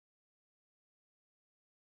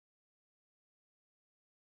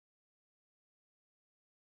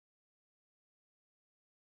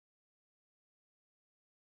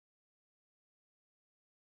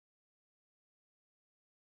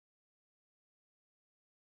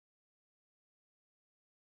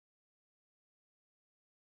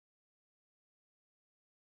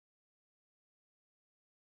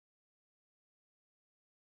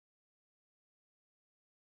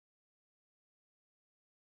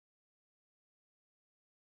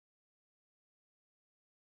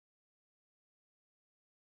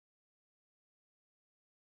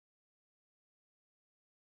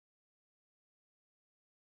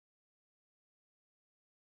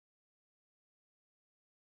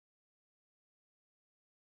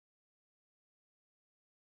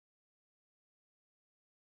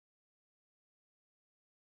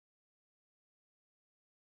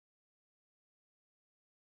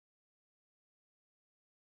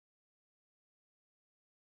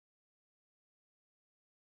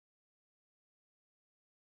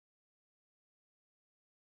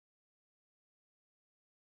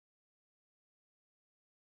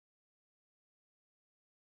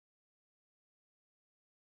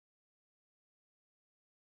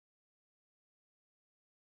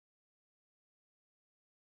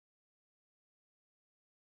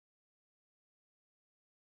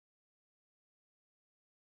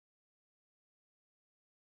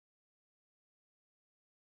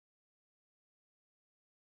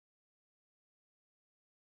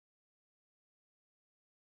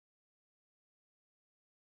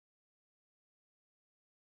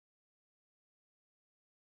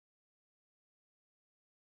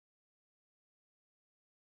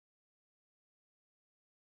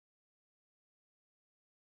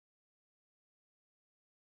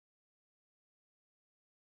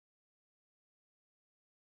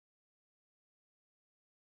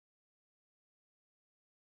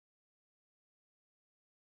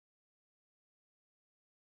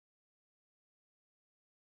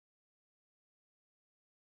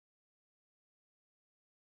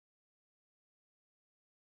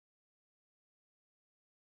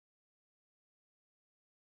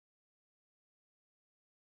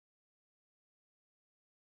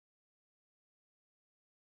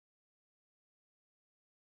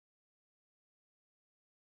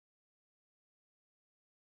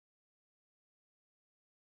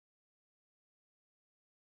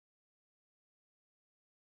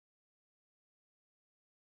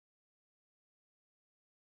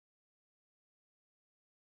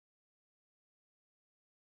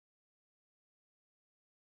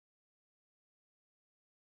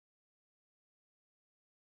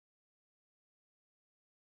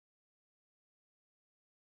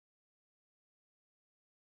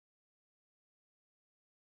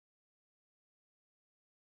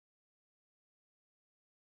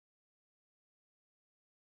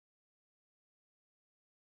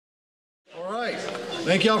All right.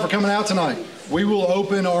 Thank y'all for coming out tonight. We will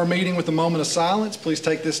open our meeting with a moment of silence. Please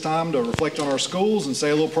take this time to reflect on our schools and say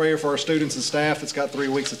a little prayer for our students and staff that's got 3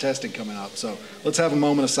 weeks of testing coming up. So let's have a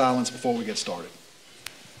moment of silence before we get started.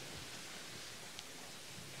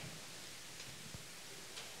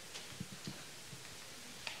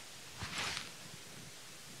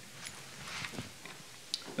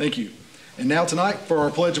 Thank you. And now tonight, for our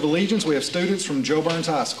Pledge of Allegiance, we have students from Joe Burns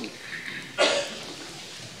High School.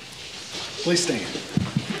 Please stand.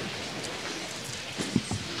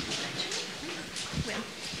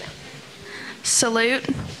 Salute,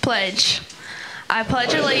 pledge. I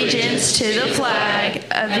pledge allegiance to the flag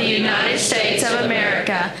of the United States of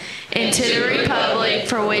America and to the republic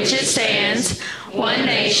for which it stands, one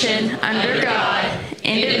nation, under God,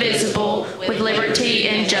 indivisible, with liberty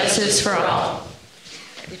and justice for all.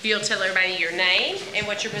 If you'll tell everybody your name and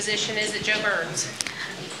what your position is at Joe Burns.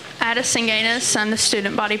 Addison Gaines, I'm the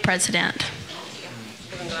student body president.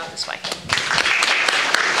 We're going to go out this way.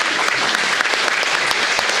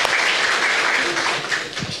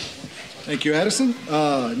 Thank you, Addison.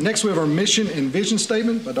 Next, we have our mission and vision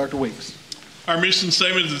statement by Dr. Weeks. Our mission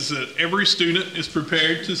statement is that every student is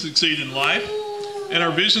prepared to succeed in life, and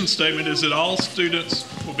our vision statement is that all students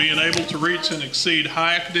will be enabled to reach and exceed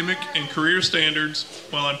high academic and career standards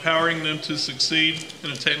while empowering them to succeed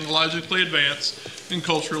in a technologically advanced and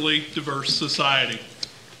culturally diverse society.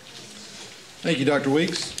 Thank you, Dr.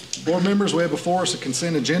 Weeks. Board members, we have before us a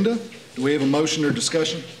consent agenda. Do we have a motion or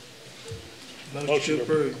discussion? Motion to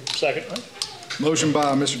approve. Second. Motion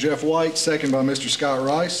by Mr. Jeff White, second by Mr. Scott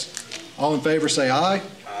Rice. All in favor say aye.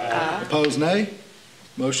 Aye. Opposed, nay.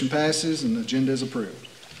 Motion passes and the agenda is approved.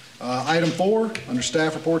 Item 4, under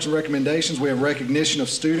staff reports and recommendations, we have recognition of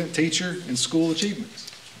student, teacher, and school achievements.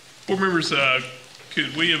 Board members,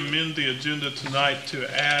 could we amend the agenda tonight to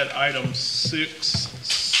add item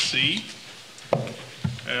 6C?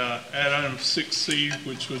 Add item 6C,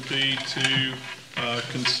 which would be to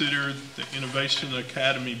consider the Innovation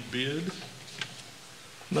Academy bid.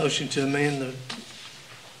 Motion to amend the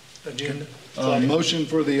agenda. Motion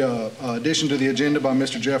for the addition to the agenda by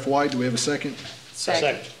Mr. Jeff White. Do we have a second?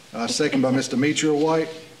 Second. Second by Ms. Demetria White.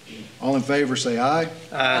 All in favor say aye.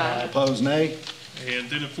 Aye. Opposed, nay. And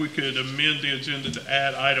then if we could amend the agenda to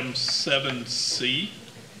add item 7C.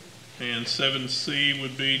 And 7C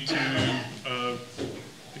would be to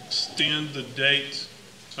extend the date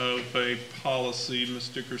of a policy. Ms.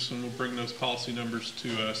 Dickerson will bring those policy numbers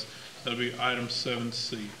to us. That'll be item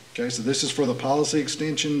 7C. Okay, so this is for the policy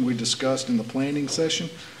extension we discussed in the planning session.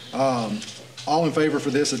 All in favor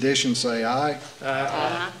for this addition say aye.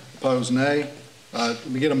 Aye. Opposed, nay. Let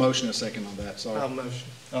me get a motion and a second on that. Sorry. I'll motion.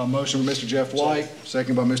 Motion by Mr. Jeff White,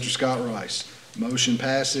 second by Mr. Scott Rice. Motion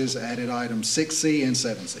passes. Added items 6C and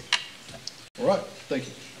 7C. All right, thank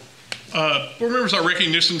you. Board members, our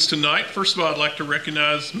recognitions tonight. First of all, I'd like to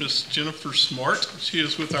recognize Ms. Jennifer Smart. She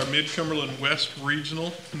is with our Mid-Cumberland West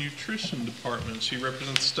Regional Nutrition Department. She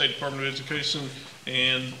represents the State Department of Education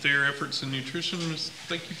and their efforts in nutrition. Ms.,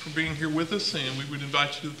 thank you for being here with us, and we would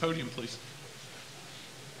invite you to the podium, please.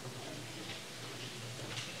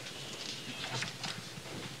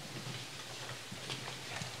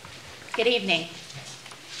 Good evening.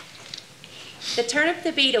 The Turn Up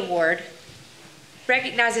the Beat Award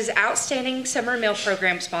recognizes outstanding summer meal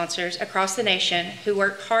program sponsors across the nation who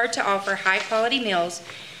work hard to offer high-quality meals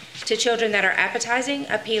to children that are appetizing,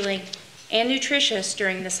 appealing, and nutritious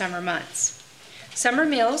during the summer months. Summer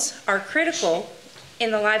meals are critical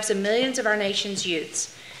in the lives of millions of our nation's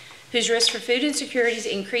youths, whose risk for food insecurities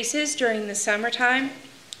increases during the summertime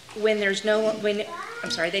when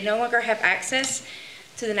they no longer have access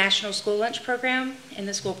to the National School Lunch Program and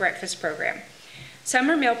the School Breakfast Program.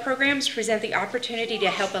 Summer meal programs present the opportunity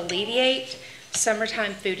to help alleviate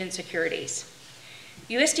summertime food insecurities.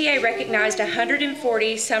 USDA recognized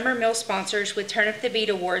 140 summer meal sponsors with Turn Up the Beat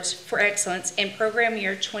Awards for Excellence in program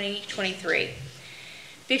year 2023.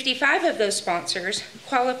 55 of those sponsors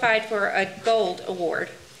qualified for a Gold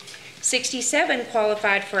Award, 67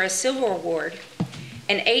 qualified for a Silver Award,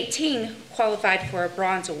 and 18 qualified for a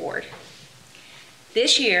Bronze Award.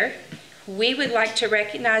 This year, we would like to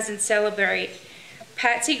recognize and celebrate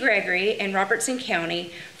Patsy Gregory in Robertson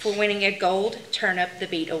County for winning a Gold Turn Up the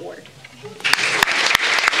Beat Award.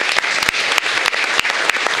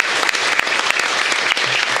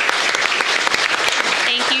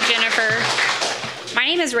 Thank you, Jennifer. My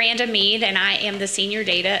name is Randa Mead, and I am the Senior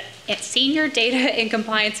Data and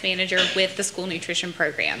Compliance Manager with the School Nutrition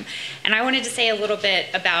Program. And I wanted to say a little bit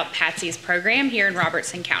about Patsy's program here in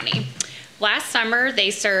Robertson County. Last summer, they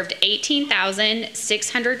served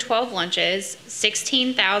 18,612 lunches,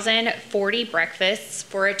 16,040 breakfasts,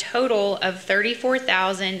 for a total of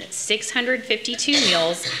 34,652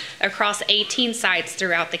 meals across 18 sites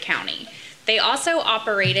throughout the county. They also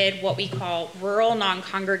operated what we call rural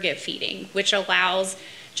non-congregate feeding, which allows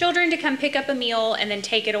children to come pick up a meal and then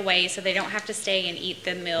take it away so they don't have to stay and eat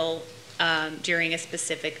the meal during a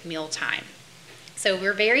specific meal time. So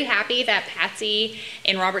we're very happy that Patsy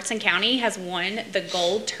in Robertson County has won the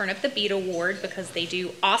Gold Turn Up the Beat Award because they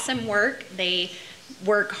do awesome work. They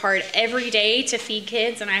work hard every day to feed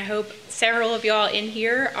kids, and I hope several of y'all in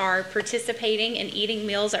here are participating in eating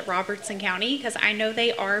meals at Robertson County because I know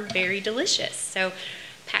they are very delicious. So,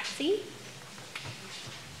 Patsy.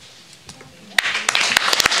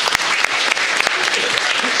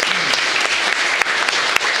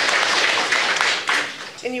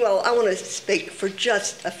 And you all, I want to speak for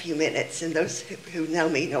just a few minutes, and those who know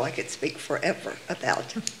me know I could speak forever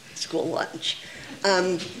about school lunch.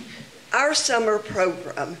 Our summer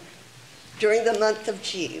program during the month of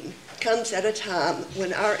June comes at a time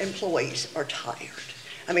when our employees are tired.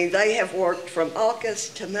 I mean, they have worked from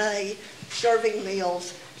August to May, serving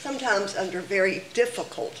meals, sometimes under very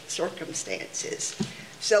difficult circumstances.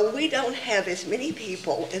 So we don't have as many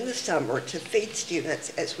people in the summer to feed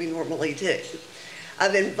students as we normally do.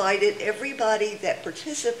 I've invited everybody that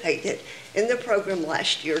participated in the program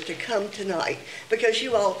last year to come tonight because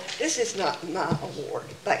you all, this is not my award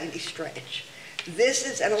by any stretch. This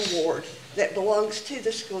is an award that belongs to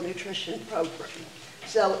the school nutrition program.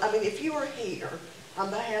 So, I mean, if you are here on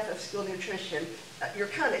behalf of school nutrition, you're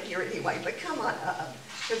kind of here anyway, but come on up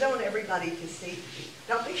because I want everybody to see you.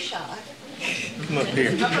 Don't be shy. Come up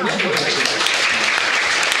here.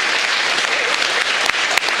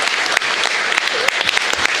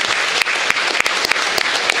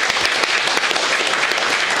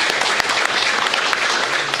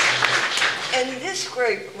 And this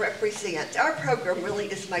group represents, our program really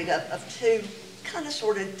is made up of two kind of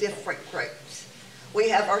sort of different groups. We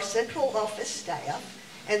have our central office staff,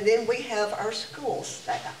 and then we have our school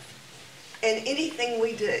staff. And anything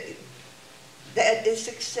we do that is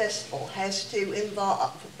successful has to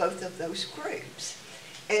involve both of those groups.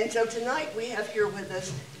 And so tonight we have here with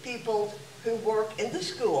us people who work in the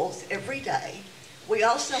schools every day. We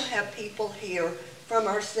also have people here from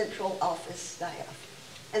our central office staff.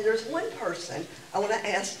 And there's one person I want to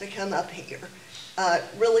ask to come up here,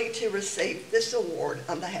 really to receive this award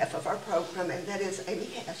on behalf of our program, and that is Amy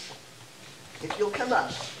Castle. If you'll come up.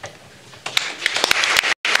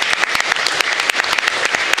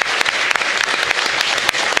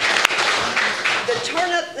 The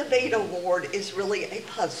Turn Up the Beat Award is really a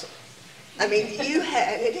puzzle. I mean,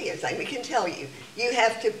 it is, Amy can tell you, you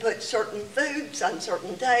have to put certain foods on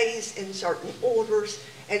certain days in certain orders,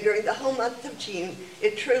 and during the whole month of June,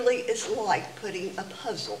 it truly is like putting a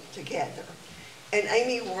puzzle together. And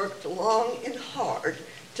Amy worked long and hard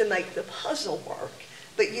to make the puzzle work,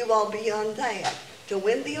 but you all beyond that, to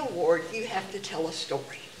win the award, you have to tell a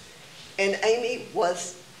story. And Amy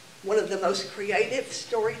was one of the most creative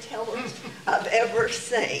storytellers I've ever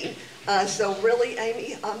seen. So really,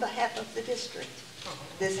 Amy, on behalf of the district,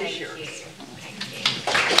 this is yours.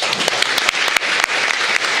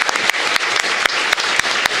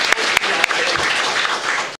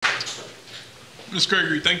 Ms.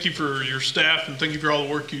 Gregory, thank you for your staff and thank you for all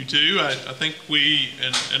the work you do. I think we,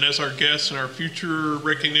 and as our guests and our future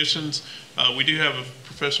recognitions, we do have a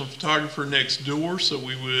professional photographer next door, so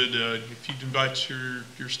we would, if you'd invite your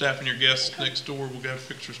staff and your guests next door, we'll have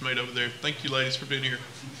pictures made over there. Thank you, ladies, for being here.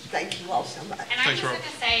 Thank you all so much. And I'm just going to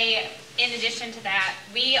say, in addition to that,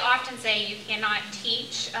 we often say you cannot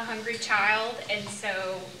teach a hungry child, and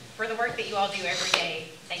so for the work that you all do every day,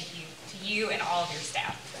 thank you to you and all of your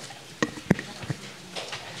staff.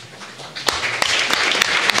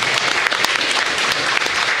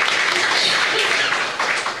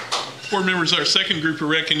 Board members, our second group of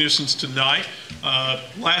recognitions tonight.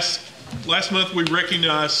 Last month we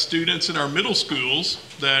recognized students in our middle schools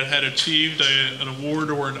that had achieved an award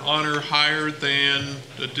or an honor higher than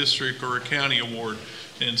a district or a county award.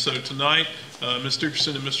 And so tonight, Ms.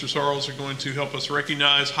 Dickerson and Mr. Sarles are going to help us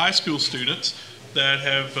recognize high school students that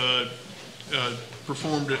have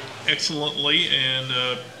performed excellently and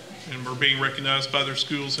are being recognized by their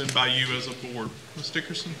schools and by you as a board. Ms.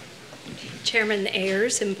 Dickerson. Chairman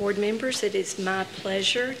Ayers and board members, it is my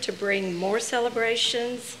pleasure to bring more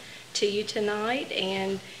celebrations to you tonight,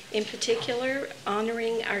 and in particular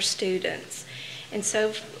honoring our students. And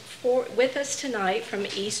so with us tonight from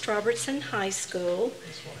East Robertson High School,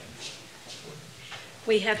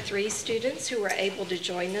 we have 3 students who are able to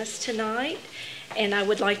join us tonight, And I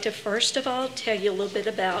would like to first of all tell you a little bit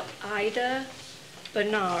about Ida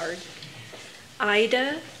Bernard.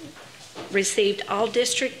 Ida received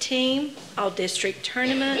all-district team, all-district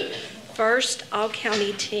tournament, first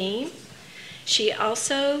all-county team. She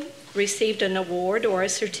also received an award or a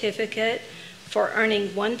certificate for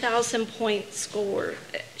earning 1,000 point score.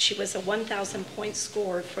 She was a 1,000 point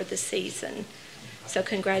scorer for the season. So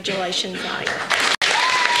congratulations, Ida.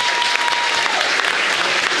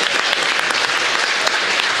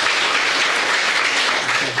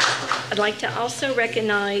 I'd like to also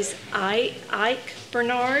recognize Ike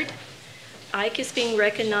Bernard. Ike is being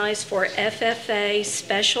recognized for FFA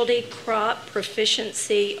Specialty Crop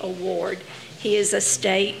Proficiency Award. He is a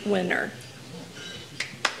state winner.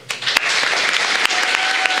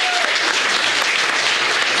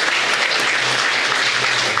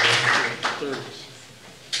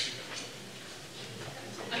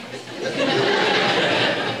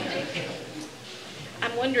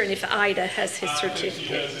 I'm wondering if Ida has his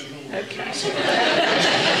certificate. Okay.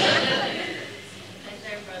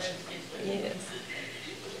 Yes.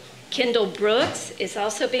 Kendall Brooks is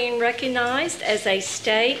also being recognized as a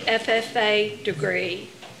state FFA degree.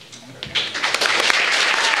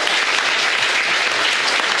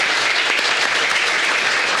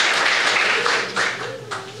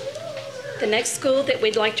 The next school that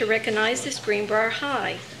we'd like to recognize is Greenbrier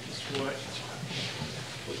High. Mr. White.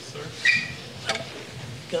 Please, sir.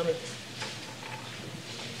 Coming.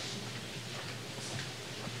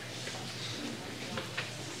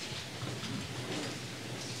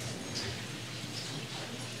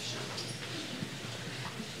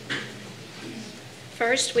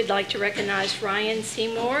 First, we'd like to recognize Ryan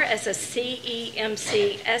Seymour as a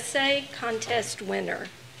CEMC essay contest winner.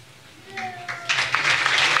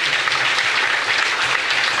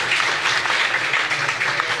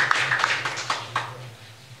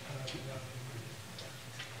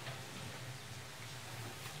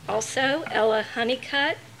 Also, Ella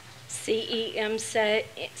Honeycutt, CEMC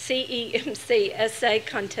essay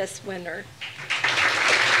contest winner.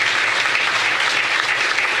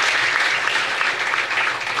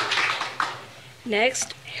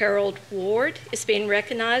 Next, Harold Ward is being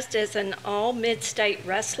recognized as an all-mid-state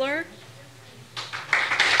wrestler.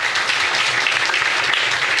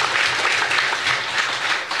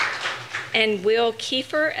 And Will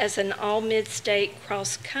Kiefer as an all-mid-state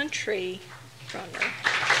cross-country runner.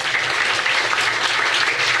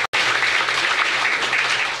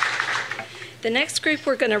 The next group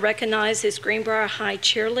we're going to recognize is Greenbrier High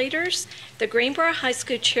cheerleaders. The Greenbrier High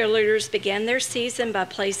School cheerleaders began their season by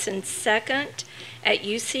placing second at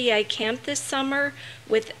UCA camp this summer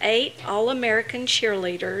with 8 All-American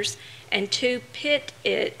cheerleaders and 2 Pit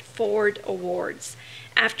It Forward awards.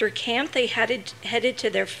 After camp, they headed to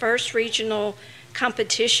their first regional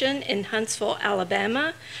competition in Huntsville,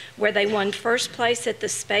 Alabama, where they won first place at the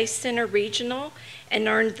Space Center Regional and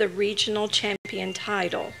earned the regional champion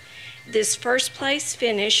title. This first place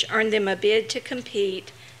finish earned them a bid to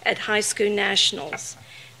compete at high school nationals.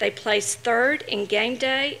 They placed 3rd in game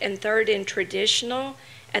day and 3rd in traditional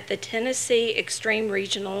at the Tennessee Extreme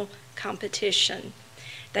Regional competition.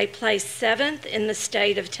 They placed 7th in the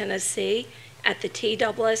state of Tennessee at the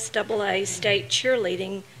TSSAA State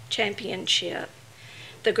Cheerleading Championship.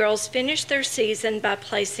 The girls finished their season by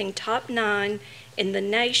placing top 9 in the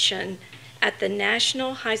nation at the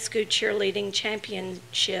National High School Cheerleading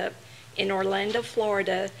Championship in Orlando,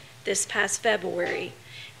 Florida this past February.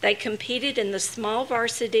 They competed in the small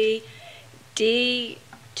varsity D2,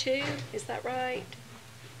 is that right?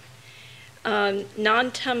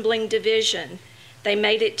 Non-tumbling division. They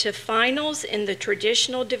made it to finals in the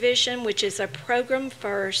traditional division, which is a program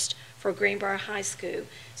first for Greenbrier High School.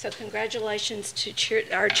 So congratulations to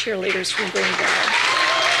our cheerleaders from Greenbrier.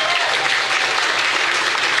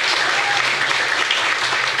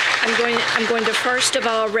 I'm going to first of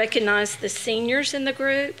all recognize the seniors in the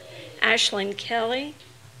group. Ashlyn Kelly.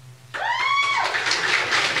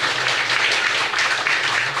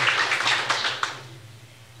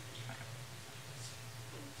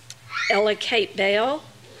 Ella Kate Bell.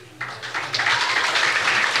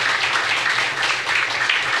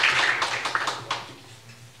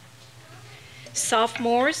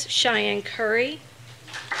 Sophomores, Cheyenne Curry.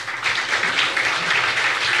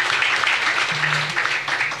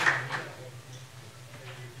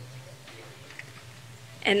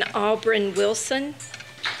 And Auburn Wilson.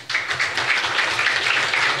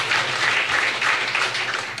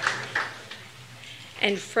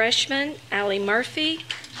 And freshman, Allie Murphy.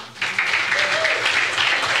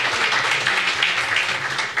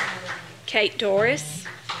 Kate Doris.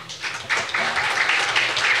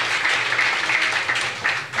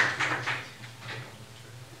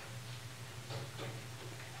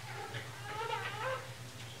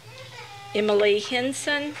 Emily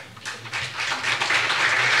Henson.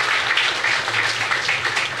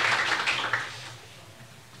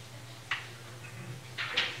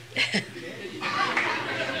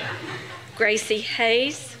 Gracie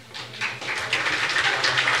Hayes.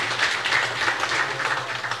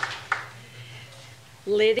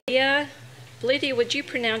 Lydia, would you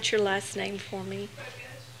pronounce your last name for me?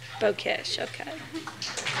 Bokesh, okay.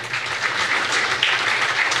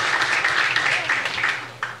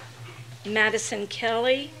 Madison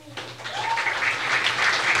Kelly.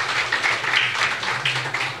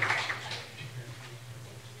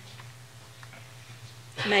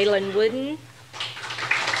 Malin Wooden.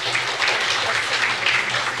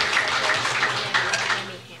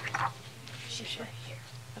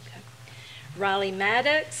 Okay. Riley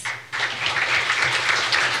Maddox.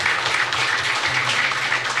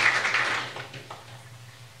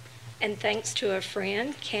 And thanks to a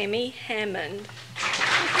friend, Cammie Hammond.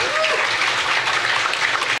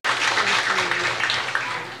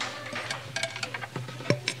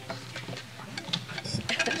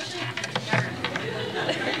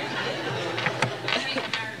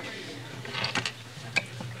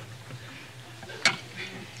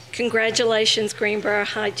 Congratulations, Greenbrier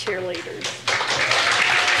High cheerleaders.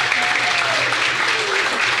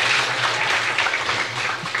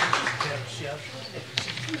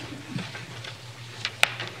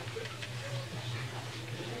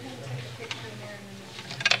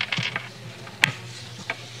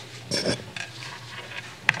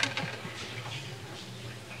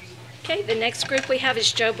 Okay, the next group we have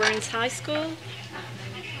is Joe Burns High School.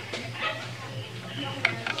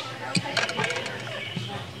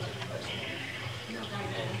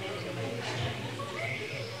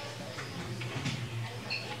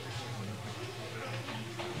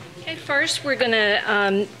 First, we're going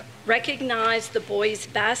to recognize the boys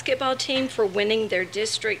basketball team for winning their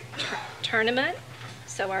district tournament.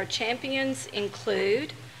 So our champions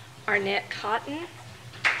include Arnett Cotton,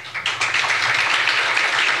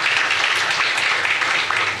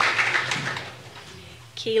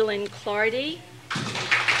 Keelan Clardy,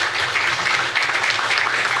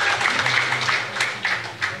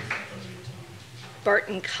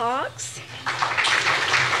 Burton Cox,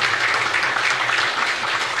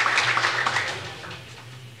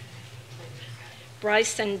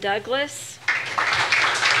 Bryson Douglas,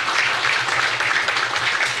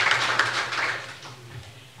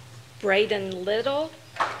 Braden Little,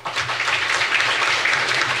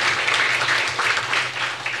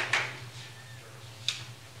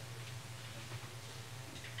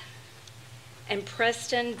 and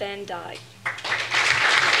Preston Van Dyke.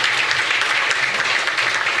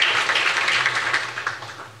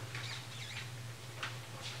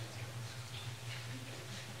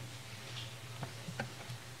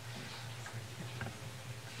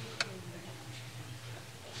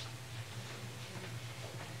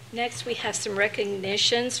 Next, we have some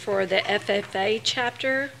recognitions for the FFA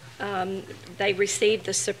chapter. They received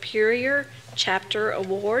the Superior Chapter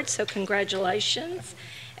Award, so congratulations.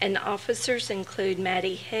 And officers include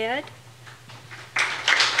Maddie Head,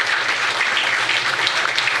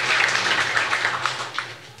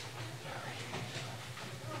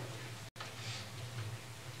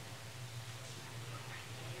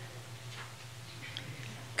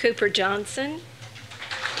 Cooper Johnson,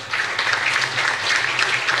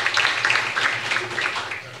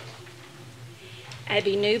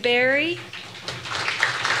 Abby Newberry,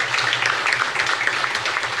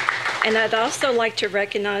 and I'd also like to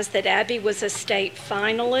recognize that Abby was a state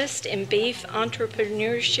finalist in Beef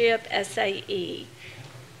Entrepreneurship SAE.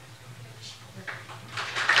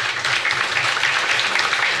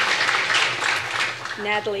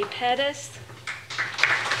 Natalie Pettis,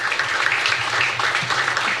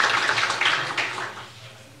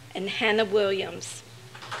 and Hannah Williams.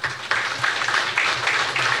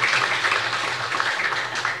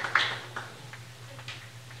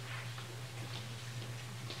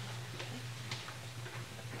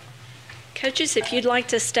 Coaches, if you'd like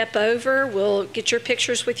to step over, we'll get your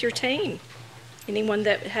pictures with your team. Anyone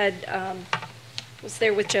that had was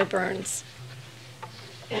there with Joe Burns.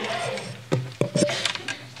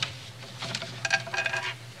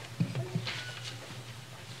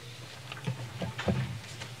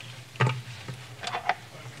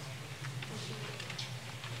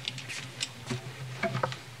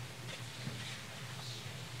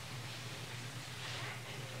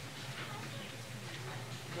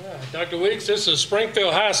 Dr. Weeks, this is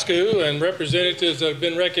Springfield High School, and representatives have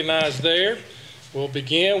been recognized there. We'll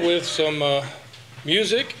begin with some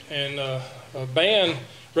music and band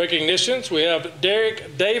recognitions. We have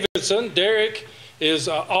Derek Davidson. Derek is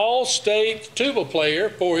an all-state tuba player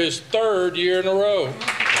for his 3rd year in a row.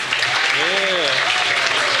 Yeah.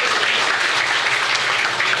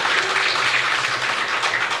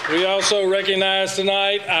 We also recognize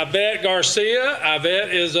tonight Yvette Garcia.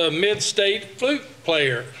 Yvette is a mid-state flute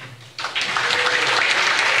player.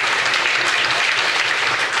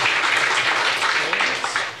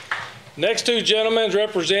 Next 2 gentlemen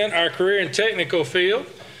represent our career and technical field.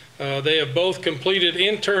 They have both completed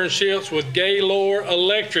internships with Gaylord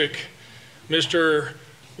Electric. Mr.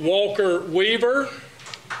 Walker Weaver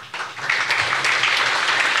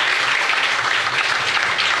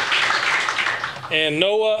and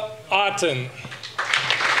Noah Otten.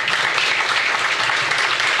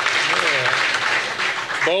 Yeah.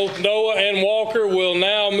 Both Noah and Walker will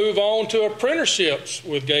now move on to apprenticeships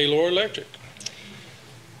with Gaylord Electric.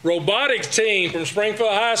 Robotics team from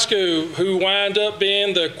Springfield High School who wind up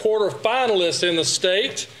being the quarterfinalists in the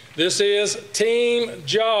state. This is Team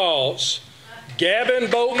Jaws. Gavin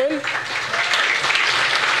Boatman,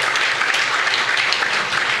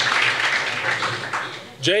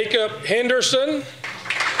 Jacob Henderson,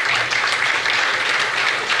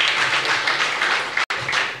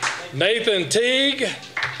 Nathan Teague,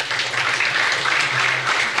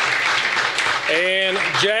 and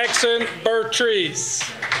Jackson Bertrice.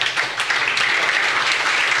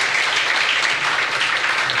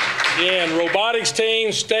 Again, robotics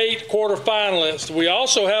team state quarterfinalist. We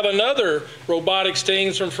also have another robotics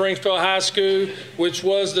team from Springfield High School, which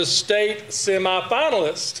was the state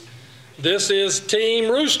semifinalist. This is Team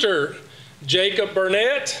Rooster. Jacob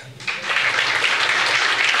Burnett,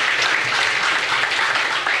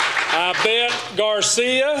 Yvette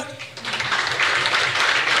Garcia,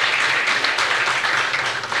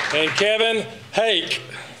 and Kevin Hake.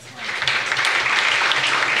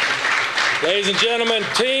 Ladies and gentlemen,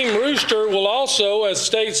 Team Rooster will also, as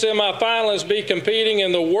state semifinalists, be competing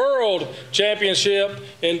in the World Championship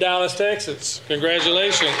in Dallas, Texas.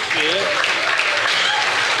 Congratulations. Yeah.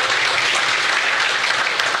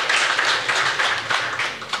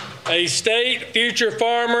 A State Future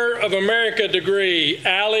Farmer of America degree,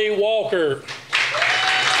 Allie Walker.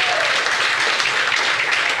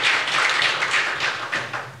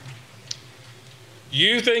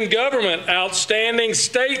 Youth in Government Outstanding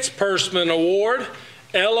Statesperson Award,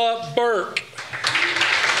 Ella Burke.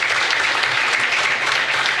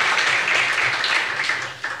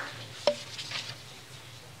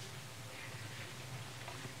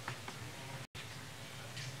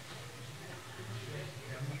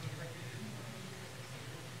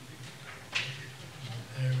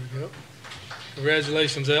 There we go.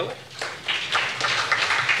 Congratulations, Ella.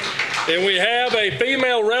 And we have a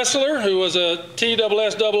female wrestler who was a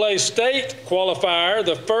TSSAA state qualifier,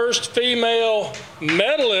 the first female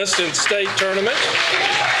medalist in state tournament.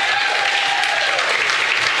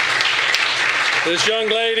 This young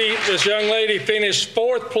lady finished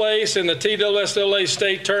 4th place in the TSSAA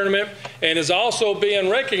state tournament and is also being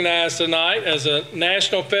recognized tonight as a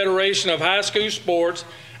National Federation of High School Sports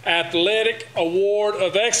Athletic Award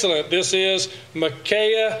of Excellence. This is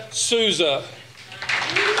Micaiah Souza.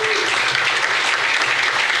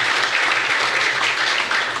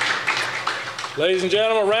 Ladies and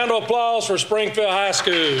gentlemen, a round of applause for Springfield High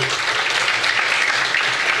School.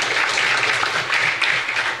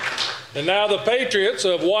 And now the Patriots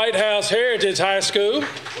of White House Heritage High School.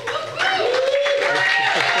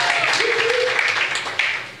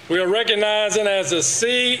 We are recognizing as a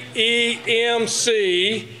CEMC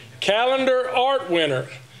Calendar Art winner,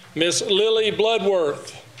 Miss Lily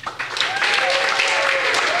Bloodworth.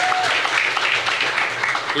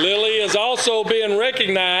 Lily is also being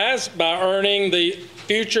recognized by earning the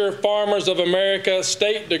Future Farmers of America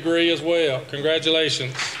state degree as well.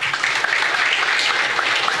 Congratulations.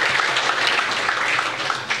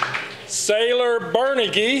 Sailor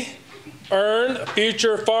Bernigge earned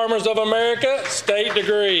Future Farmers of America state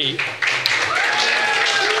degree.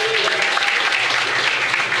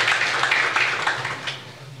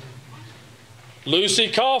 Lucy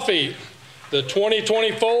Coffey, the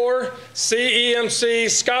 2024 CEMC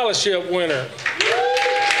Scholarship winner.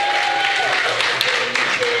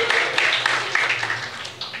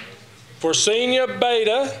 For Senior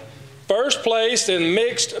Beta, first place in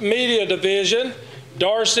Mixed Media Division,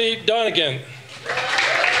 Darcy Dunnigan.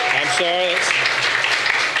 I'm sorry,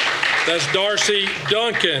 that's Darcy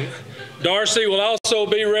Duncan. Darcy will also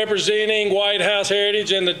be representing White House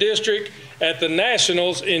Heritage in the district at the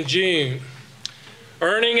Nationals in June.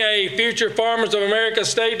 Earning a Future Farmers of America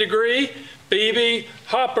state degree, Phoebe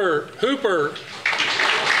Hooper.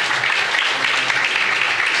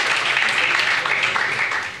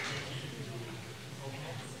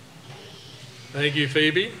 Thank you,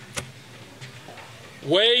 Phoebe.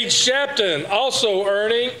 Wade Shapton, also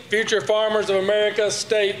earning Future Farmers of America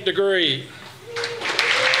state degree.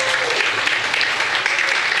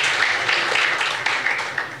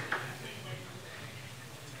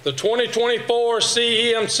 The 2024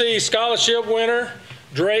 CEMC scholarship winner,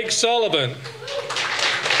 Drake Sullivan.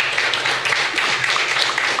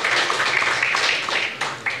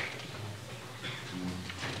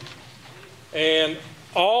 And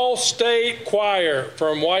all-state choir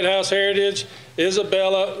from White House Heritage,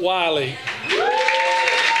 Isabella Wiley.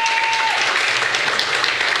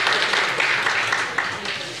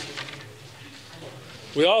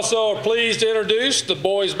 We also are pleased to introduce the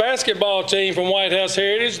boys basketball team from White House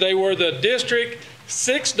Heritage. They were the District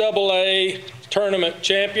 6AA tournament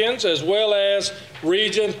champions as well as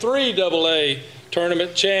Region 3AA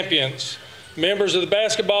tournament champions. Members of the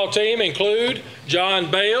basketball team include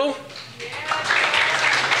John Bale,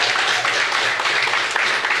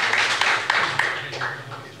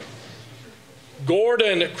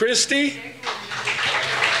 Gordon Christie,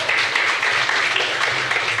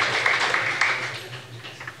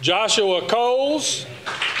 Joshua Coles,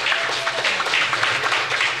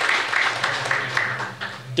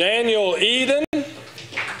 Daniel Eden,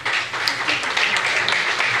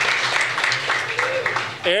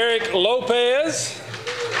 Eric Lopez,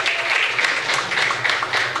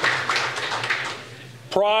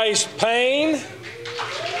 Price Payne,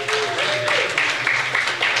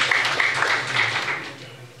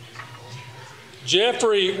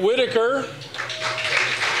 Jeffrey Whitaker,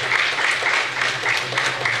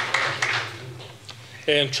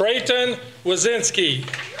 and Trayton Wazinski.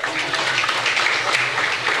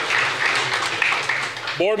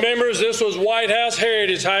 Board members, this was White House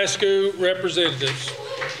Heritage High School representatives.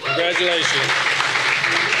 Congratulations.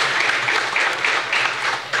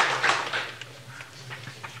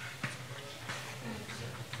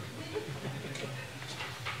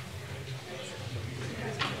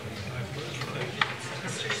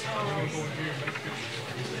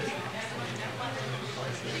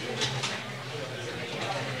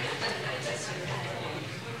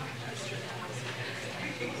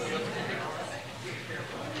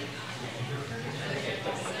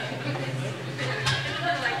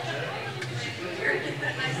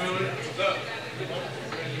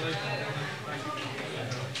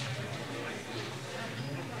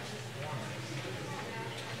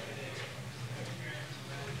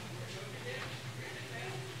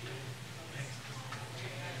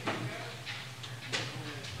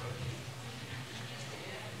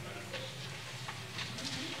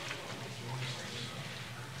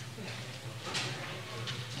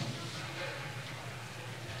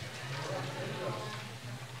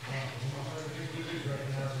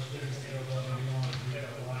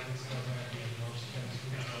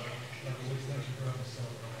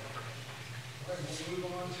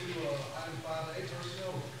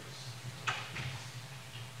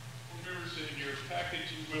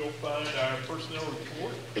 Personnel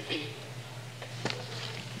report. Get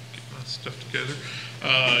my stuff together.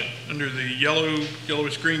 Under the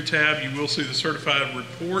yellowish-green tab, you will see the certified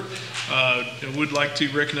report. I would like to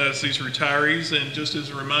recognize these retirees, and just as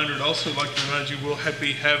a reminder, I'd also like to remind you we'll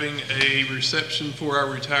be having a reception for our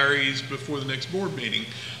retirees before the next board meeting.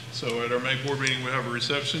 So at our May board meeting, we'll have a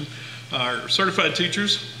reception. Our certified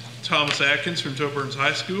teachers, Thomas Atkins from Joe Burns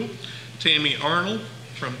High School, Tammy Arnold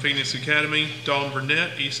from Phoenix Academy, Dawn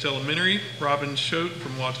Burnett, East Elementary, Robin Choate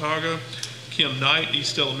from Watauga, Kim Knight,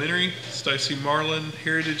 East Elementary, Stacy Marlin,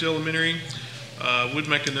 Heritage Elementary. Would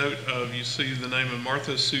make a note of, you see the name of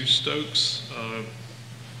Martha Sue Stokes.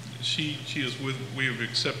 She is we have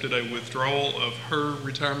accepted a withdrawal of her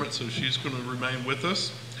retirement, so she's going to remain with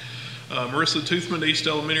us. Marissa Toothman, East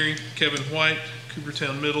Elementary, Kevin White,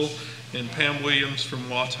 Coopertown Middle, and Pam Williams from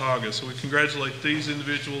Watauga. So we congratulate these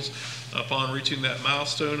individuals upon reaching that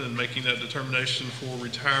milestone and making that determination for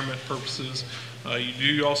retirement purposes.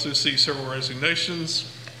 You do also see several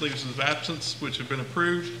resignations, leaves of absence, which have been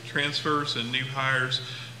approved, transfers, and new hires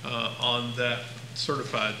on that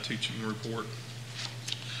certified teaching report.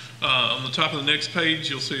 On the top of the next page,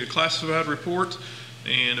 you'll see a classified report,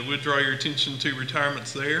 and it would draw your attention to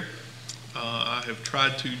retirements there. I have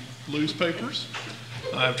tried to lose papers.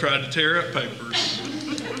 I've tried to tear up papers.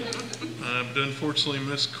 I've unfortunately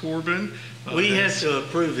Miss Corbin. We have to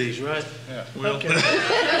approve these, right? Yeah. Well, okay.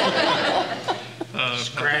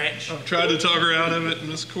 Scratch. I've tried to talk her out of it.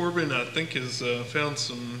 Miss Corbin, I think, has found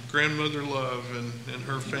some grandmother love in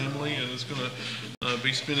her family, and is going to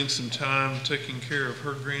be spending some time taking care of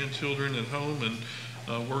her grandchildren at home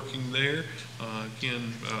and working there.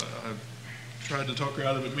 I've tried to talk her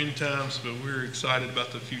out of it many times, but we're excited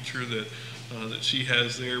about the future that that she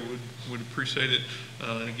has there, would appreciate it.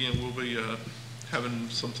 And again, we'll be having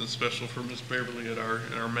something special for Ms. Beverly at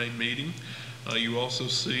our main meeting. You also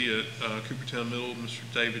see at Coopertown Middle, Mr.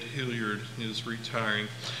 David Hilliard is retiring.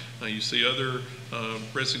 You see other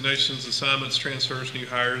resignations, assignments, transfers, new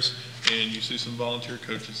hires, and you see some volunteer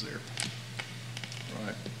coaches there. All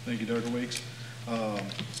right. Thank you, Dr. Weeks.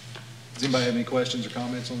 Does anybody have any questions or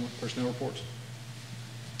comments on the personnel reports?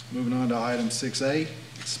 Moving on to item 6A,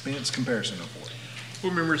 expense comparison report.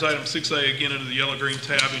 Board members, item 6A, again under the yellow-green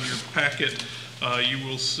tab in your packet, you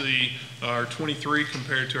will see our 23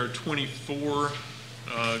 compared to our 24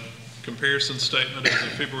 comparison statement as of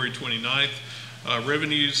February 29th.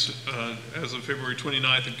 Revenues as of February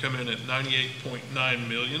 29th have come in at $98.9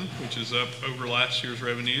 million, which is up over last year's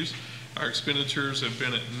revenues. Our expenditures have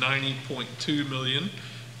been at $90.2 million,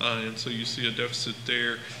 and so you see a deficit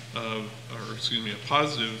there, a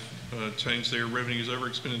positive change there, revenues over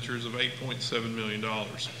expenditures of $8.7 million.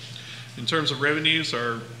 In terms of revenues,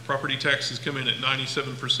 our property taxes come in at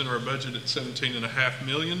 97% of our budget at $17.5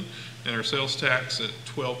 million, and our sales tax at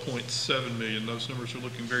 $12.7 million. Those numbers are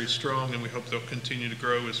looking very strong, and we hope they'll continue to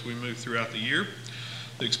grow as we move throughout the year.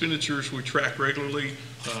 The expenditures we track regularly,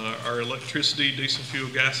 our electricity, diesel fuel,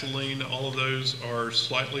 gasoline, all of those are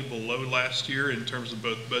slightly below last year in terms of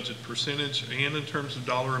both budget percentage and in terms of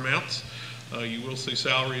dollar amounts. You will see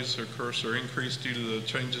salaries, of course, are increased due to the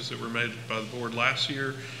changes that were made by the board last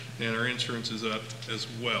year, and our insurance is up as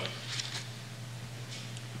well.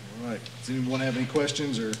 All right. Does anyone have any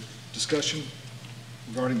questions or discussion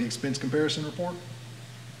regarding the expense comparison report?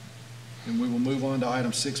 And we will move on to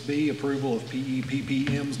item 6B, approval of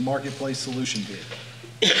PEPPM's marketplace solution bid.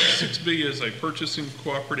 6B is a purchasing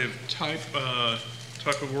cooperative type of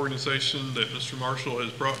organization that Mr. Marshall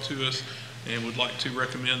has brought to us and would like to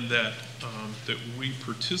recommend that that we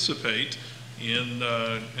participate in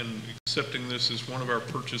accepting this as one of our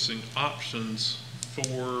purchasing options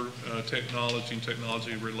for technology and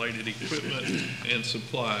technology-related equipment and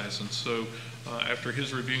supplies. And so after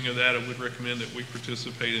his reviewing of that, I would recommend that we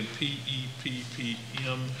participate in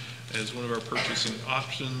PEPPM as one of our purchasing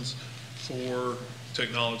options for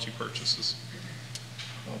technology purchases.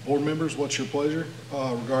 Board members, what's your pleasure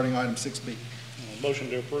regarding item 6B?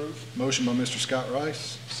 Motion to approve. Motion by Mr. Scott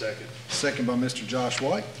Rice. Second. Second by Mr. Josh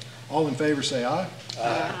White. All in favor say aye.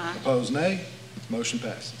 Aye. Opposed, nay. Motion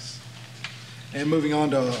passes. And moving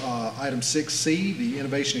on to item 6C, the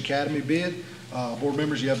Innovation Academy bid. Board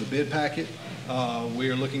members, you have the bid packet.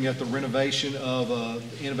 We are looking at the renovation of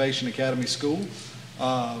Innovation Academy School.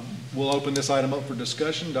 We'll open this item up for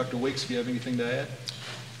discussion. Dr. Weeks, if you have anything to add.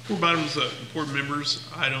 Board members,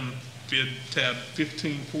 item bid tab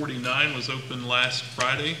 1549 was opened last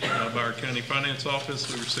Friday by our county finance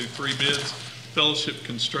office. We received 3 bids: Fellowship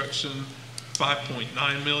Construction,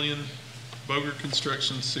 $5.9 million, Boger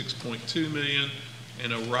Construction, $6.2 million,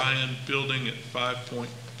 and Orion Building at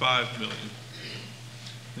 $5.5 million.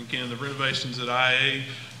 Again, the renovations at IA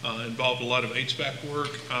involved a lot of HVAC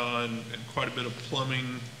work and quite a bit of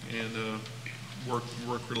plumbing and work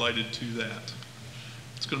related to that.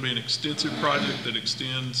 It's going to be an extensive project that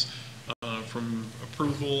extends from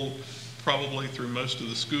approval probably through most of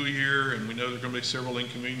the school year, and we know there are going to be several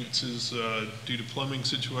inconveniences due to plumbing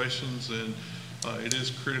situations, and it is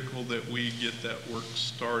critical that we get that work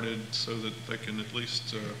started so that they can at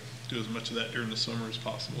least do as much of that during the summer as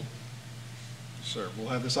possible. Sir, we'll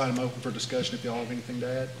have this item open for discussion if y'all have anything to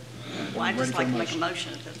add. Well, I'd just like to make a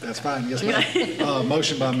motion. That's fine, yes ma'am.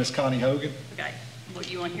 Motion by Ms. Connie Hogan. Okay, well,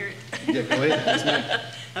 you want to hear it? Yeah, go ahead, yes ma'am.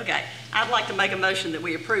 Okay, I'd like to make a motion that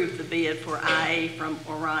we approve the bid for IA from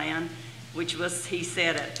Orion, which was, he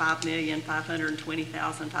said, at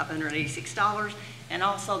 $5,520,586, and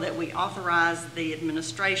also that we authorize the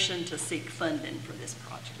administration to seek funding for this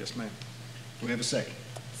project. Yes ma'am. Do we have a second?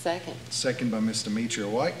 Second. Second by Ms. Demetria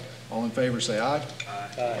White. All in favor say aye.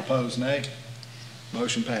 Aye. Opposed, nay.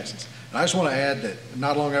 Motion passes. And I just want to add that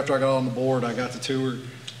not long after I got on the board, I got to tour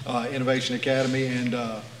Innovation Academy, and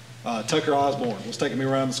Tucker Osborne was taking me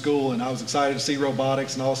around the school, and I was excited to see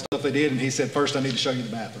robotics and all the stuff they did, and he said, first I need to show you the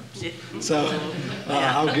bathrooms. So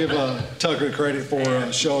I'll give Tucker credit for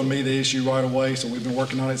showing me the issue right away. So we've been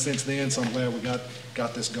working on it since then, so I'm glad we got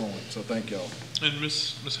this going. So thank y'all. And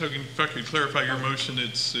Ms. Hogan, if I could clarify your motion,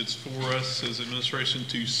 it's for us as administration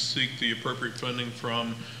to seek the appropriate funding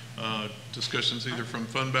from discussions either from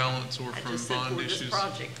fund balance or from bond issues.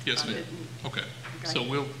 Project. Yes, ma'am. Okay. So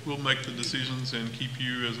we'll make the decisions and keep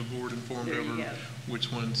you as a board informed over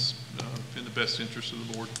which one's in the best interest of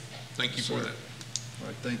the board. Thank you for that. All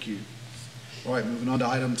right, thank you. All right, moving on to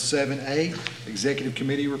item 7A, Executive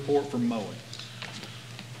Committee Report from mowing.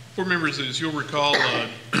 Board members, as you'll recall,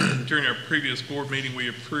 during our previous board meeting, we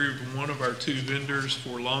approved one of our 2 vendors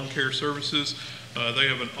for lawn care services. They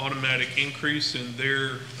have an automatic increase in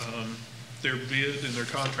their bid and their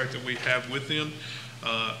contract that we have with them.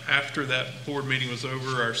 After that board meeting was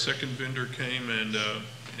over, our second vendor came and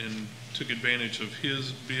took advantage of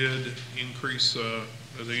his bid increase,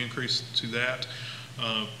 the increase to that.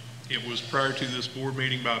 It was prior to this board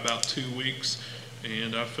meeting by about 2 weeks,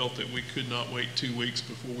 and I felt that we could not wait 2 weeks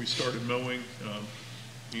before we started mowing.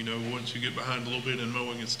 You know, once you get behind a little bit in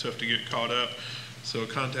mowing, it's tough to get caught up. So I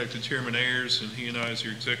contacted Chairman Ayers, and he and I, as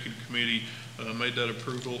your executive committee, made that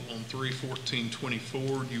approval on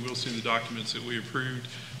 3/14/24. You will see the documents that we approved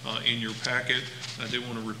in your packet. I did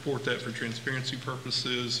want to report that for transparency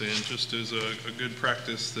purposes and just as a good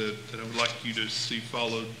practice that I would like you to see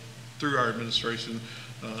followed through our administration.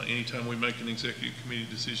 Anytime we make an executive committee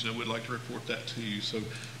decision, I would like to report that to you. So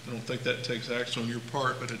I don't think that takes action on your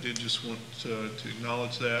part, but I did just want to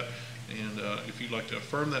acknowledge that. And if you'd like to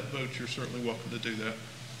affirm that vote, you're certainly welcome to do that.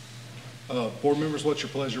 Board members, what's your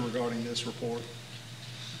pleasure regarding this report?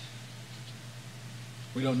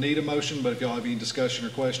 We don't need a motion, but if y'all have any discussion or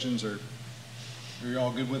questions, or are you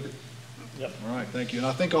all good with it? Yep. All right, thank you. And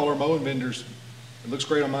I think all our mowing vendors, it looks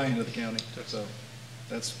great on my end of the county. So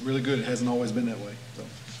that's really good. It hasn't always been that way. So,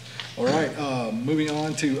 all right, moving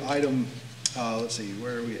on to item, let's see,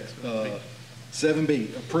 where are we at?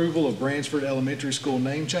 7B, approval of Bransford Elementary School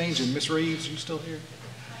name change. And Ms. Reeves, you still here?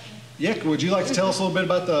 Yeah, would you like to tell us a little bit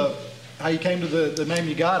about how you came to the name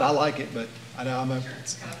you got? I like it, but I know I'm a,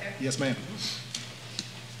 yes, ma'am.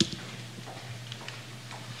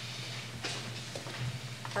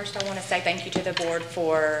 First, I want to say thank you to the board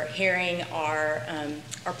for hearing our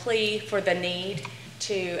plea for the need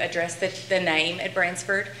to address the name at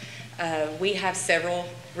Bransford. We have several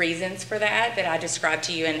reasons for that I described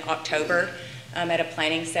to you in October at a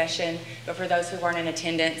planning session. But for those who weren't in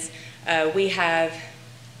attendance, we have,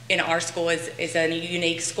 in our school is a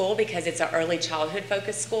unique school because it's an early childhood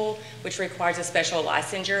focused school, which requires a special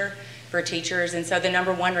licensure for teachers. And so the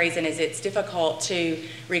number one reason is it's difficult to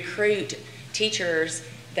recruit teachers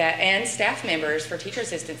and staff members for teacher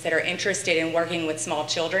assistants that are interested in working with small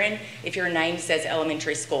children if your name says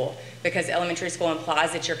elementary school, because elementary school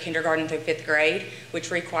implies that you're kindergarten through 5th grade, which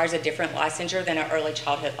requires a different licensure than an early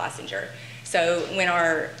childhood licensure. So when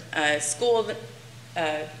our school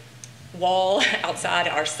wall outside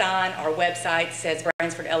our sign, our website says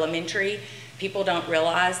Bransford Elementary, people don't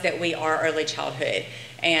realize that we are early childhood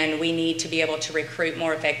and we need to be able to recruit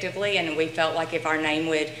more effectively, and we felt like if our name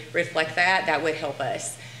would reflect that, that would help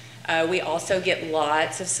us. We also get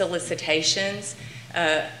lots of solicitations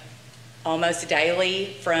almost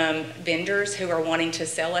daily from vendors who are wanting to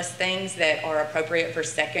sell us things that are appropriate for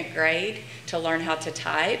 2nd grade to learn how to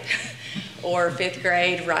type or 5th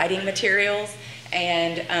grade writing materials.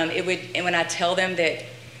 And when I tell them that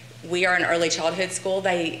we are an early childhood school,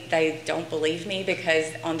 they don't believe me because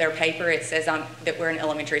on their paper it says that we're an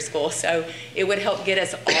elementary school. So it would help get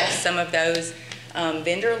us off some of those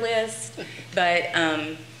vendor lists. But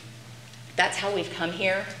that's how we've come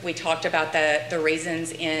here. We talked about the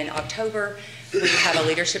reasons in October. We have a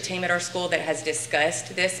leadership team at our school that has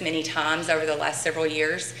discussed this many times over the last several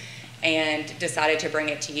years and decided to bring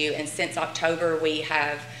it to you. And since October, we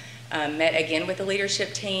have met again with the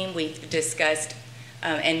leadership team. We've discussed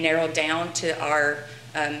and narrowed down to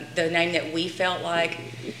the name that we felt like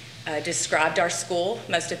described our school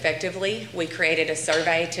most effectively. We created a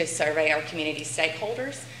survey to survey our community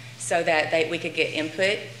stakeholders so that we could get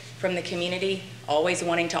input from the community, always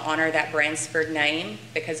wanting to honor that Bransford name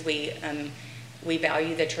because we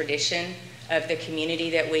value the tradition of the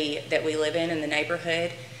community that we live in the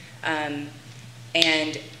neighborhood.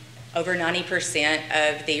 And over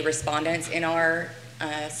 90% of the respondents in our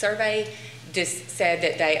survey just said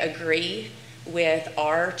that they agree with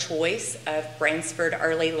our choice of Bransford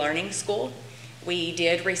Early Learning School. We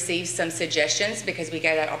did receive some suggestions because we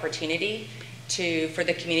gave that opportunity for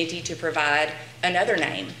the community to provide another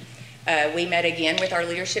name. We met again with our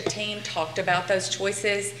leadership team, talked about those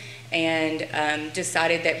choices, and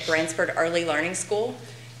decided that Bransford Early Learning School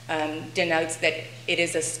denotes that it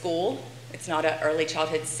is a school. It's not an early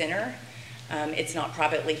childhood center. It's not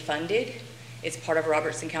privately funded. It's part of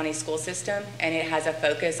Robertson County school system, and it has a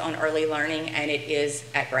focus on early learning, and it is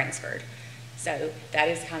at Bransford. So that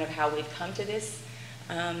is kind of how we've come to this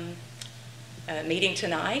meeting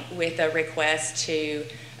tonight with a request to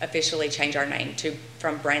officially change our name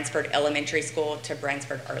from Bransford Elementary School to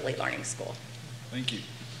Bransford Early Learning School. Thank you.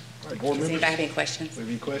 All right, board Does members, anybody have any questions?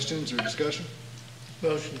 any questions or discussion?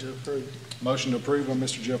 Motion to approve. Motion to approve by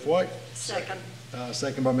Mr. Jeff White, Second.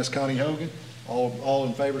 second by Ms. Connie Hogan. All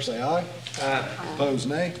in favor say aye. Aye. Opposed,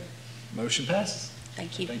 nay. Motion passes.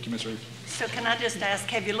 Thank you. Thank you, Ms. Reeves. So can I just ask,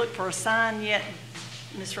 have you looked for a sign yet,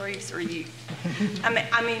 Ms. Reeves, or you?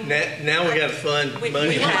 I mean. Now we got to fund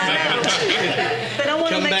money. But I want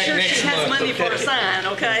to Come make back sure next she has month, money for okay? a sign,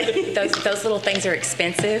 okay? Those little things are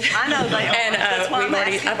expensive. I know they are. And That's why I'm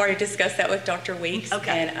asking. I've already discussed that with Dr. Weeks.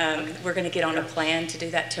 Okay. And we're going to get on a plan to do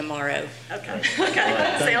that tomorrow. Okay,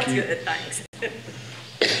 sounds you. good, thanks.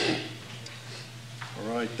 All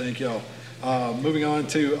right, thank y'all. Moving on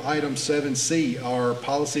to item 7C, our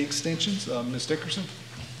policy extensions. Ms. Dickerson?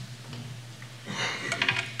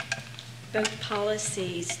 Both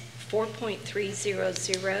policies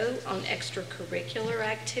 4.300 on extracurricular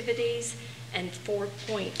activities and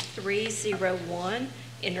 4.301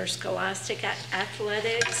 interscholastic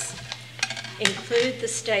athletics include the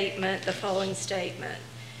following statement.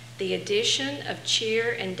 The addition of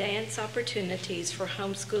cheer and dance opportunities for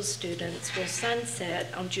homeschool students will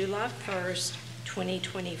sunset on July 1st,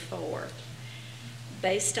 2024.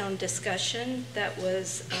 Based on discussion that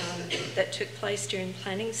took place during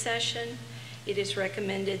planning session, it is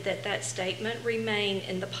recommended that that statement remain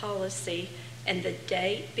in the policy and the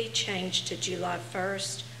date be changed to July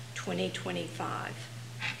 1st, 2025.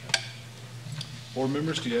 Board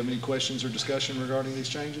members, do you have any questions or discussion regarding these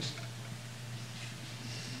changes?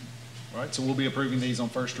 All right, so we'll be approving these on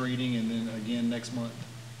first reading and then again next month.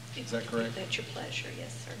 Is that correct? That's your pleasure,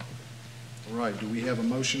 yes, sir. All right, do we have a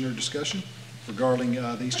motion or discussion regarding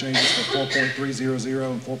these changes for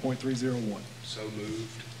 4.300 and 4.301? So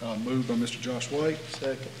moved. Moved by Mr. Josh White.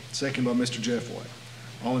 Second by Mr. Jeff White.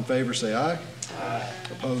 All in favor say aye. Aye.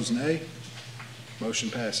 Opposed, nay.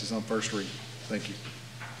 Motion passes on first reading. Thank you.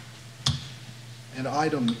 And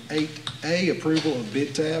item 8A, approval of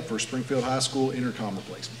bid tab for Springfield High School intercom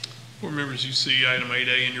replacement. Board members, you see item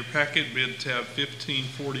 8A in your packet, bid tab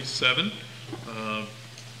 1547.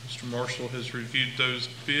 Mr. Marshall has reviewed those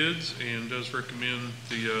bids and does recommend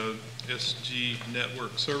the SG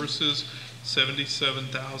Network Services,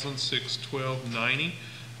 $77,612.90.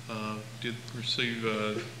 Did receive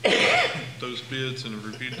those bids and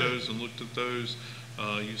reviewed those and looked at those.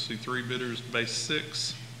 You see three bidders, base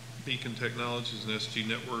 6, Beacon Technologies and SG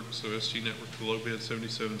Network. So SG Network, the low bid,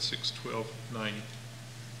 $77,612.90.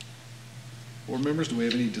 Board members, do we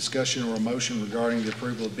have any discussion or a motion regarding the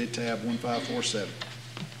approval of bid tab 1547?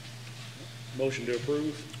 Motion to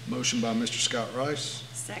approve. Motion by Mr. Scott Rice.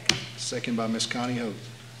 Second. Second by Ms. Connie Hope.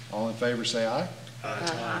 All in favor say aye.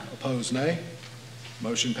 Aye. Opposed, nay.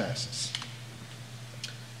 Motion passes.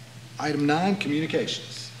 Item 9,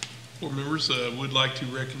 communications. Board members, would like to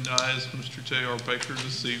recognize Mr. J.R. Baker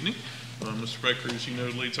this evening. Mr. Baker, as you know,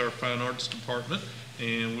 leads our Fine Arts Department,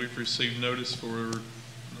 and we've received notice for,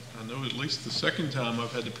 I know, at least the second time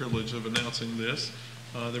I've had the privilege of announcing this,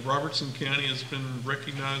 that Robertson County has been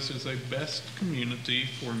recognized as a best community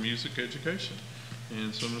for music education.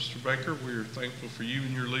 And so, Mr. Baker, we're thankful for you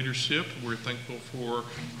and your leadership. We're thankful for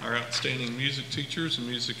our outstanding music teachers and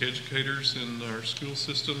music educators in our school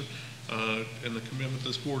system, and the commitment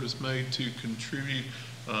this board has made to contribute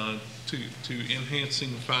to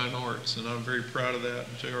enhancing fine arts. And I'm very proud of that.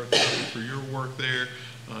 J.R., thank you for your work there.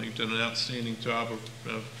 You've done an outstanding job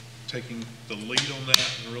of taking the lead on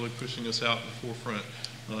that and really pushing us out in the forefront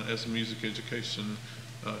as a music education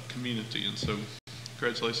community. And so,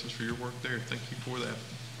 congratulations for your work there. Thank you for that.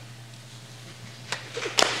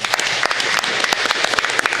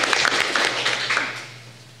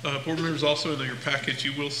 Board members, also in your package,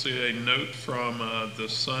 you will see a note from the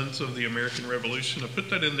Sons of the American Revolution. I put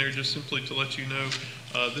that in there just simply to let you know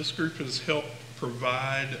this group has helped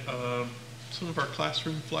provide some of our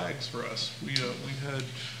classroom flags for us. We had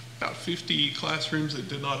about 50 classrooms that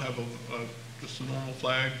did not have just a normal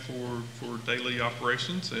flag for daily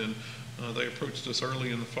operations, and they approached us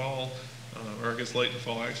early in the fall, or I guess late in the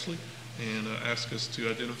fall actually, and asked us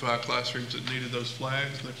to identify classrooms that needed those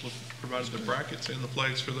flags. They provided the brackets and the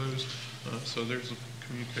flags for those. So there's a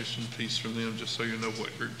communication piece from them, just so you know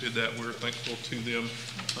what group did that. We're thankful to them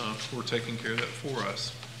for taking care of that for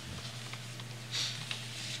us.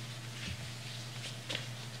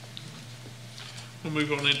 We'll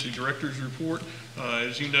move on into director's report.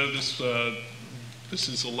 As you know, this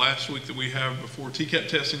is the last week that we have before TCAP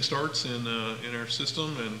testing starts in our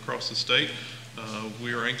system and across the state.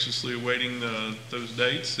 We are anxiously awaiting those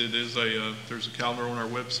dates. There's a calendar on our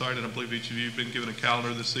website, and I believe each of you have been given a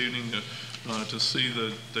calendar this evening to see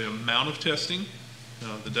the amount of testing,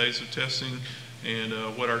 the days of testing, and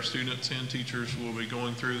what our students and teachers will be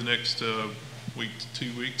going through the next week to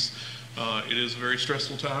 2 weeks. It is a very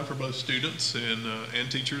stressful time for both students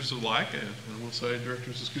and teachers alike, and we'll say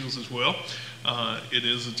directors of schools as well. It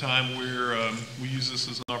is a time where we use this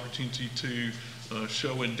as an opportunity to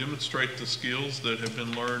show and demonstrate the skills that have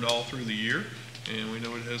been learned all through the year, and we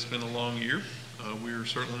know it has been a long year. We're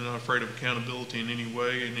certainly not afraid of accountability in any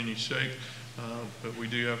way, in any shape, but we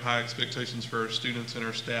do have high expectations for our students and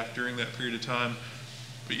our staff during that period of time,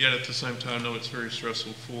 but yet at the same time know it's very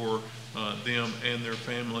stressful for them and their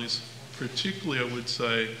families, particularly I would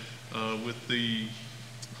say with the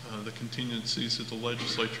contingencies that the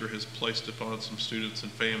legislature has placed upon some students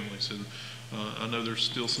and families. And I know there's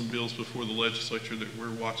still some bills before the legislature that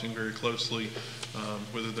we're watching very closely,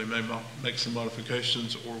 whether they may make some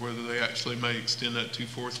modifications or whether they actually may extend that to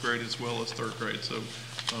 4th grade as well as 3rd grade. So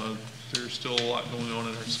there's still a lot going on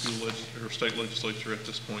in our state legislature at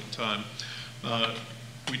this point in time.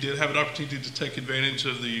 We did have an opportunity to take advantage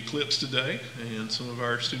of the eclipse today, and some of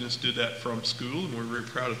our students did that from school, and we're very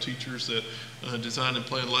proud of teachers that designed and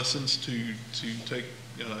planned lessons to take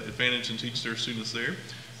advantage and teach their students there.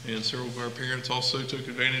 And several of our parents also took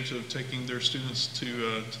advantage of taking their students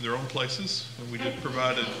to their own places. And we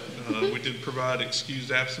did provide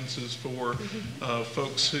excused absences for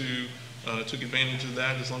folks who took advantage of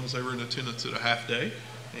that as long as they were in attendance at a half day.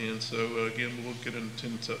 And so again, we'll get an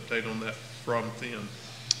attendance update on that from them.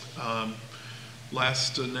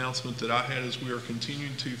 Last announcement that I had is we are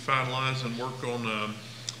continuing to finalize and work on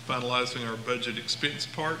finalizing our budget expense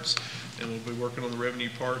parts, and we'll be working on the revenue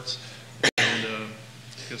parts. And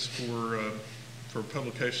I guess for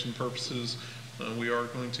publication purposes, we are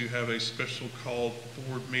going to have a special called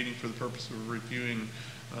board meeting for the purpose of reviewing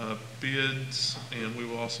bids, and we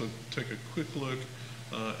will also take a quick look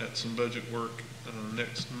at some budget work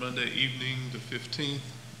next Monday evening, the 15th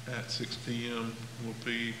at 6 p.m. We'll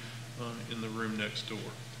be in the room next door.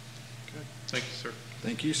 Okay. Thank you, sir.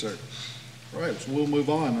 Thank you, sir. All right, so we'll move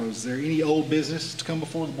on. Is there any old business to come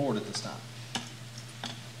before the board at this time?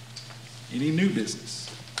 Any new business?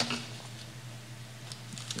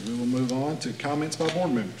 And we will move on to comments by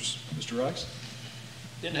board members. Mr. Rice?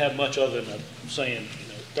 Didn't have much other than saying,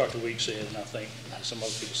 Dr. Weeks said, and I think some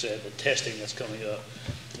other people said, the testing that's coming up.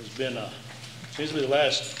 There's been seems to be the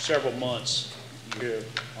last several months, you hear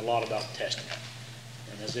a lot about testing.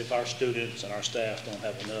 And as if our students and our staff don't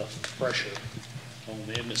have enough pressure on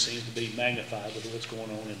them, it seems to be magnified with what's going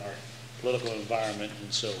on in our political environment.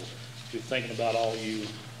 And so we're thinking about all you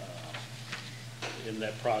in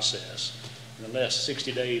that process. In the last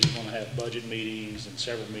 60 days, we're going to have budget meetings and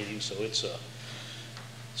several meetings. So it's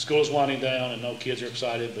school's winding down, and no kids are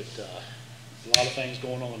excited, but a lot of things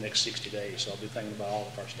going on the next 60 days. So I'll be thinking about all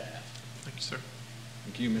of our staff. Thank you, sir.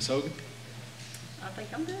 Thank you. Ms. Hogan? I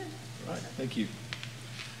think I'm good. All right, thank you.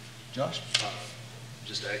 Josh?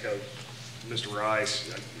 Just to echo Mr.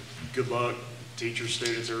 Rice, good luck, teachers,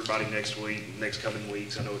 students, everybody next coming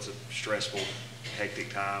weeks. I know it's a stressful,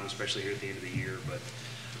 hectic time, especially here at the end of the year, but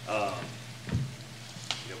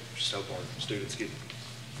just hope our students get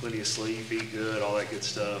plenty of sleep, eat good, all that good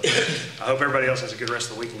stuff. I hope everybody else has a good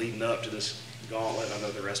rest of the week leading up to this gauntlet. I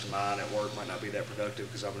know the rest of mine at work might not be that productive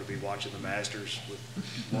because I'm going to be watching the Masters with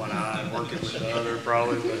one eye and working with the other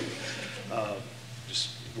probably, but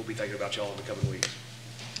we'll be thinking about y'all in the coming weeks.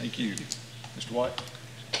 Thank you. Mr.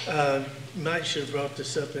 White? Mike should have brought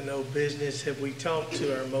this up in old business. Have we talked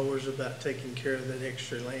to our mowers about taking care of that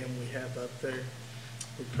extra land we have up there?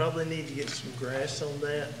 We probably need to get some grass on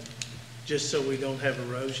that just so we don't have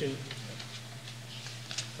erosion.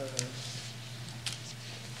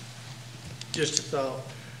 Just a thought.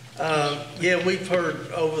 Yeah, we've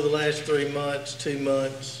heard over the last 3 months, 2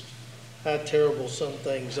 months, how terrible some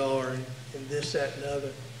things are, and this, that, and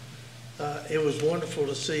other. It was wonderful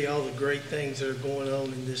to see all the great things that are going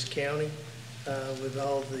on in this county with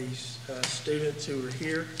all these students who are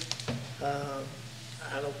here.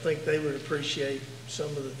 I don't think they would appreciate some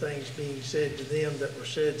of the things being said to them that were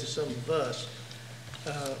said to some of us.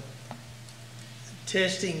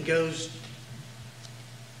 Testing goes,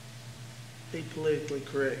 be politically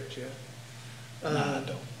correct, Jeff. No,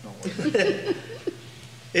 don't worry.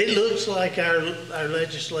 It looks like our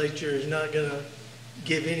legislature is not going to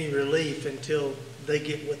give any relief until they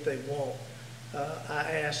get what they want.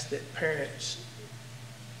 I ask that parents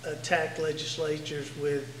attack legislatures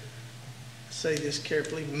with, say this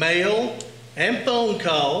carefully, mail and phone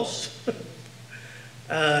calls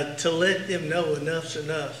to let them know enough's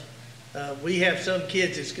enough. We have some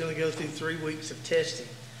kids that's going to go through 3 weeks of testing,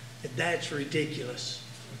 and that's ridiculous.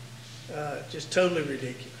 Just totally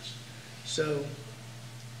ridiculous. So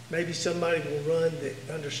maybe somebody will run that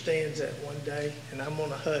understands that one day, and I'm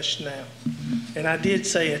gonna hush now. And I did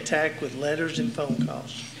say attack with letters and phone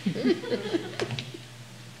calls.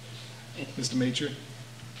 Mr. Meacher?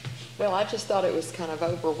 Well, I just thought it was kind of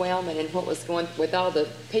overwhelming and what was going, with all the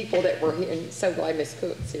people that were here, and so glad Ms.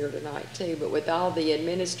 Cook's here tonight too, but with all the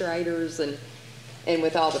administrators and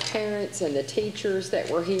with all the parents and the teachers that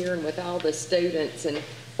were here and with all the students and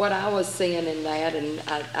what I was seeing in that, and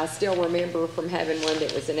I still remember from having one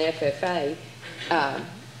that was an FFA,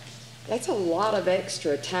 that's a lot of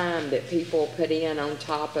extra time that people put in on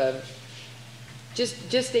top of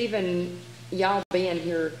just even y'all being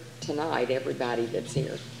here tonight, everybody that's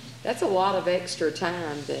here. That's a lot of extra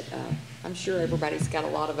time that I'm sure everybody's got a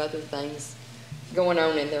lot of other things going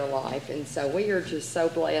on in their life. And so we are just so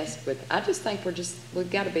blessed with, I just think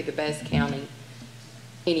we've got to be the best county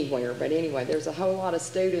anywhere. But anyway, there's a whole lot of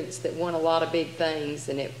students that want a lot of big things,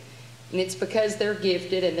 and it's because they're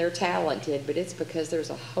gifted and they're talented, but it's because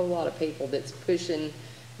there's a whole lot of people that's pushing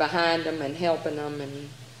behind them and helping them and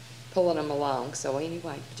pulling them along. So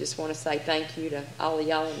anyway, just want to say thank you to all of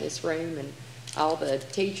y'all in this room and all the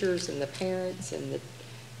teachers and the parents and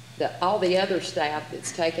all the other staff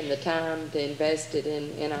that's taken the time to invest it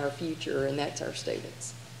in our future, and that's our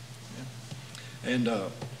students. Yeah. And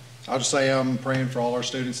I'll just say I'm praying for all our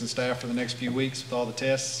students and staff for the next few weeks with all the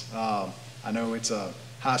tests. I know it's a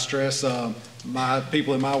high stress. My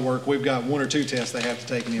people in my work, we've got 1 or 2 tests they have to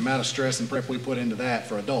take, and the amount of stress and prep we put into that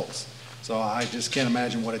for adults. So I just can't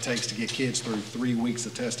imagine what it takes to get kids through 3 weeks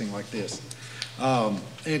of testing like this.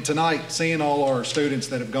 And tonight, seeing all our students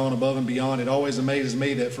that have gone above and beyond, it always amazes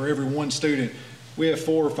me that for every one student, we have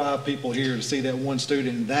 4 or 5 people here to see that one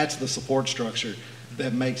student, and that's the support structure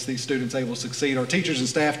that makes these students able to succeed. Our teachers and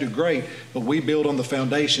staff do great, but we build on the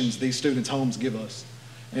foundations these students' homes give us.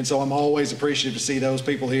 And so I'm always appreciative to see those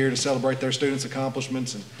people here to celebrate their students'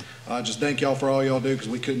 accomplishments, and just thank y'all for all y'all do, because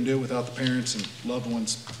we couldn't do it without the parents and loved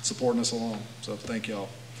ones supporting us along. So thank y'all.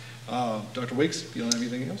 Dr. Weeks, you don't have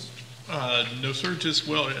anything else? No, sir. Just,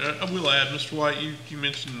 well, I will add, Mr. White, you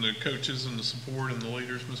mentioned the coaches and the support and the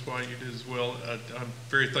leaders. Ms. White, you did as well. I'm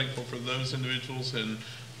very thankful for those individuals, and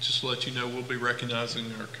just to let you know, we'll be recognizing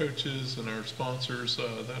our coaches and our sponsors.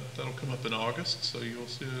 That'll come up in August, so you'll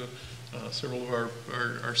see several of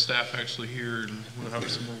our staff actually here, and we'll have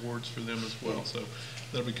some rewards for them as well. So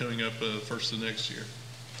that'll be coming up first of next year.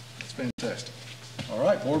 That's fantastic. All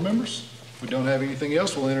right, board members, if we don't have anything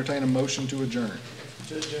else, we'll entertain a motion to adjourn.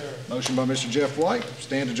 Motion by Mr. Jeff White,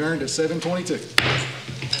 stand adjourned at 7:22.